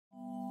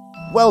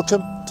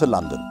Welcome to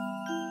London.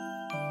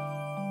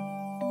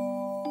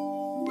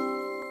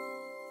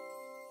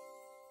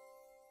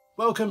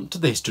 Welcome to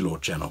the History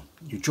Lord channel.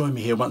 You join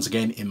me here once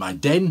again in my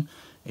den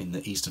in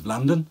the east of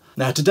London.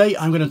 Now today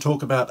I'm going to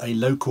talk about a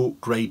local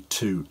Grade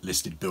 2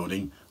 listed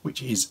building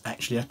which is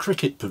actually a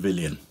cricket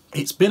pavilion.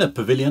 It's been a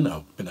pavilion,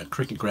 or been a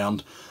cricket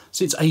ground,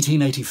 since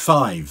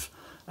 1885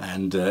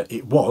 and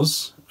it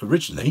was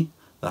originally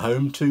the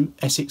home to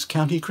Essex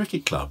County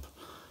Cricket Club.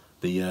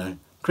 The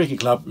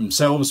cricket club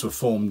themselves were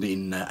formed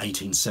in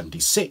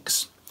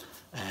 1876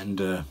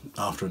 and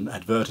after an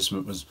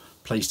advertisement was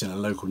placed in a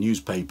local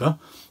newspaper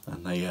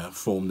and they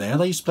formed there.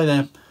 They used to play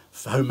their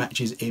home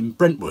matches in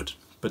Brentwood,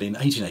 but in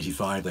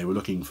 1885 they were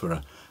looking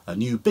for a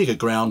new bigger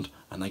ground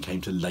and they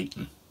came to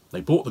Leyton.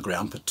 They bought the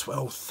ground for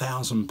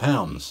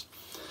 £12,000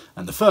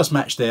 and the first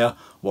match there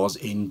was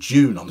in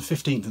June, on the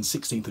 15th and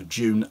 16th of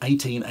June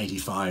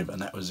 1885,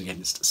 and that was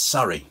against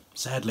Surrey.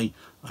 Sadly,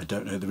 I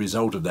don't know the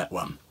result of that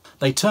one.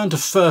 They turned to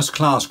first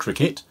class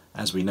cricket,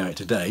 as we know it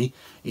today,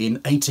 in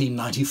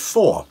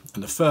 1894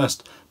 and the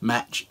first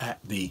match at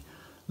the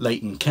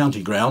Leyton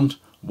County Ground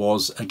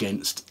was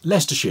against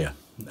Leicestershire,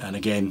 and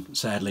again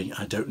sadly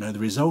I don't know the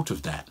result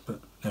of that, but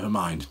never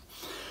mind.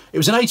 It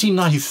was in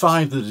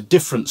 1895 that a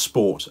different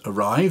sport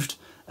arrived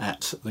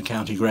at the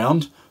county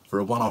ground for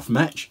a one-off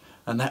match,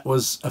 and that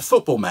was a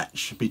football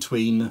match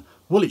between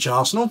Woolwich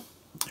Arsenal,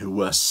 who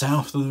were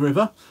south of the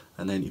river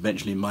and then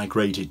eventually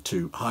migrated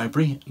to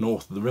Highbury,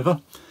 north of the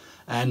river,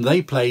 and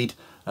they played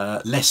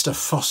Leicester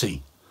Fosse.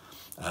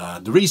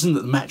 The reason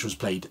that the match was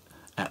played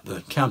at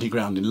the county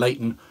ground in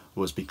Leyton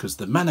was because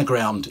the manor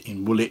ground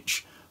in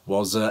Woolwich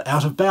was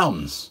out of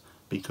bounds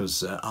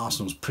because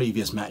Arsenal's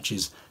previous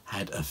matches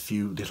had a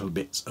few little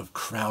bits of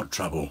crowd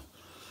trouble.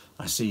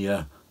 I see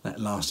that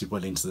lasted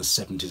well into the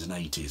 70s and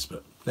 80s,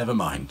 but never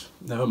mind,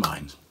 never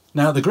mind.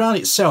 Now the ground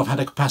itself had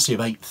a capacity of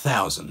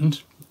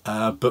 8,000,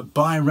 but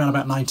by around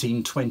about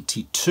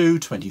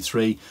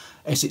 1922-23,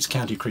 Essex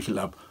County Cricket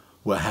Club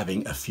were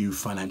having a few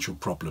financial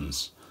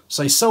problems.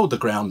 So they sold the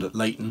ground at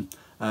Leyton,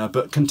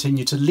 but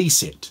continued to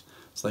lease it.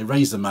 So they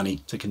raised the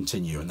money to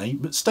continue, and they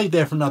stayed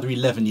there for another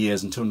 11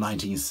 years until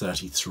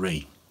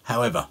 1933.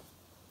 However,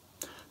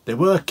 there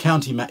were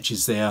county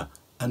matches there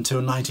until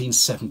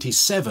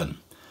 1977.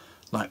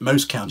 Like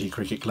most county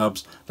cricket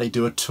clubs, they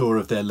do a tour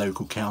of their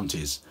local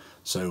counties.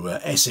 So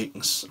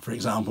Essex, for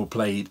example,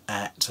 played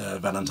at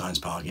Valentine's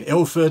Park in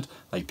Ilford,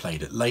 they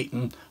played at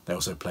Leyton, they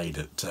also played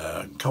at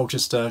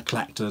Colchester,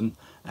 Clacton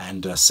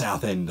and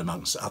Southend,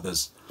 amongst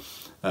others,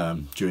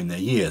 during their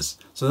years.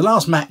 So the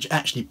last match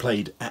actually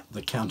played at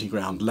the county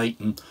ground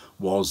Leyton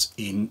was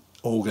in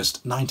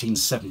August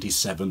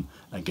 1977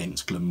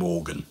 against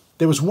Glamorgan.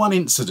 There was one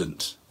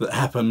incident that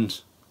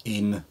happened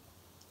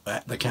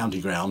at the county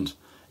ground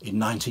in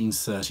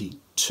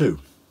 1932,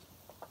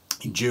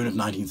 in June of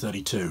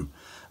 1932,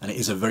 and it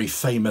is a very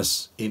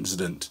famous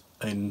incident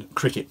in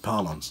cricket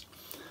parlance.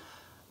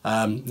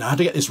 Now I had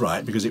to get this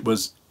right because it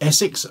was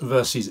Essex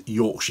versus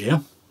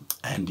Yorkshire,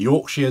 and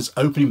Yorkshire's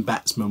opening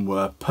batsmen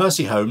were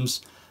Percy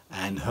Holmes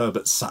and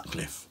Herbert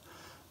Sutcliffe,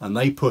 and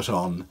they put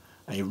on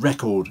a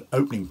record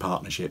opening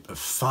partnership of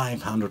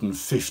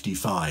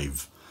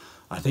 555.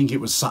 I think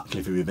it was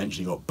Sutcliffe who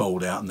eventually got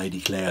bowled out and they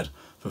declared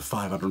for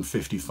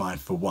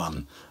 555 for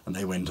 1, and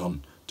they went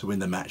on to win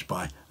the match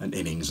by an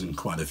innings and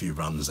quite a few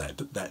runs that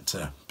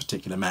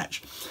particular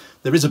match.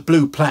 There is a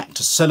blue plaque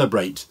to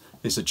celebrate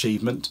this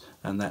achievement,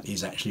 and that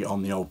is actually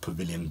on the old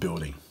Pavilion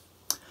building.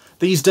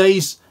 These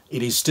days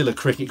it is still a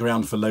cricket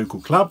ground for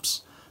local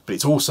clubs, but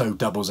it also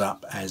doubles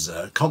up as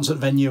a concert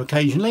venue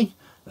occasionally.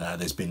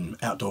 There's been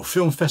outdoor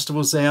film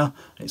festivals there.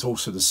 It's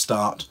also the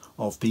start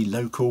of the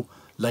local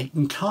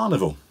Leyton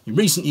Carnival. In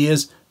recent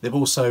years they've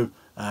also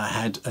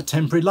had a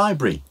temporary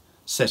library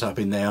set up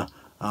in there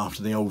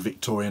after the old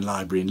Victorian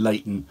library in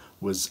Leyton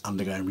was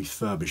undergoing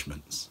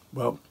refurbishments.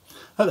 Well,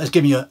 I hope that's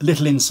given you a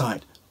little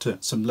insight to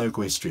some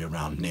local history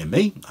around near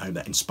me. I hope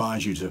that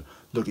inspires you to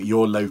look at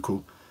your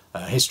local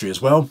history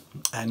as well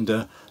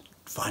and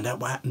find out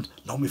what happened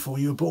long before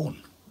you were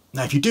born.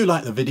 Now if you do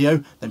like the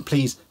video, then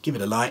please give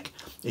it a like.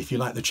 If you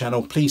like the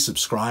channel, please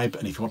subscribe,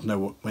 and if you want to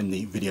know when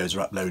the videos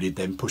are uploaded,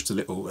 then push the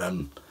little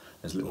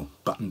there's a little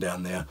button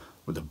down there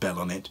with a bell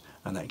on it,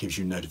 and that gives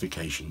you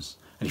notifications.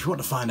 And if you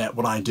want to find out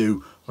what I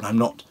do when I'm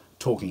not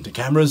talking to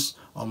cameras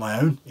on my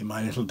own in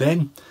my little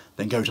den,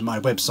 then go to my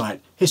website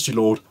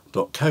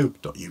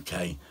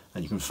historylord.co.uk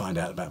and you can find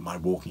out about my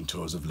walking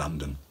tours of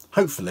London.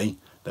 Hopefully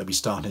they'll be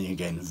starting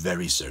again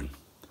very soon.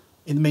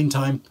 In the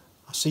meantime,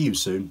 I'll see you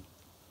soon.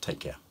 Take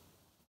care.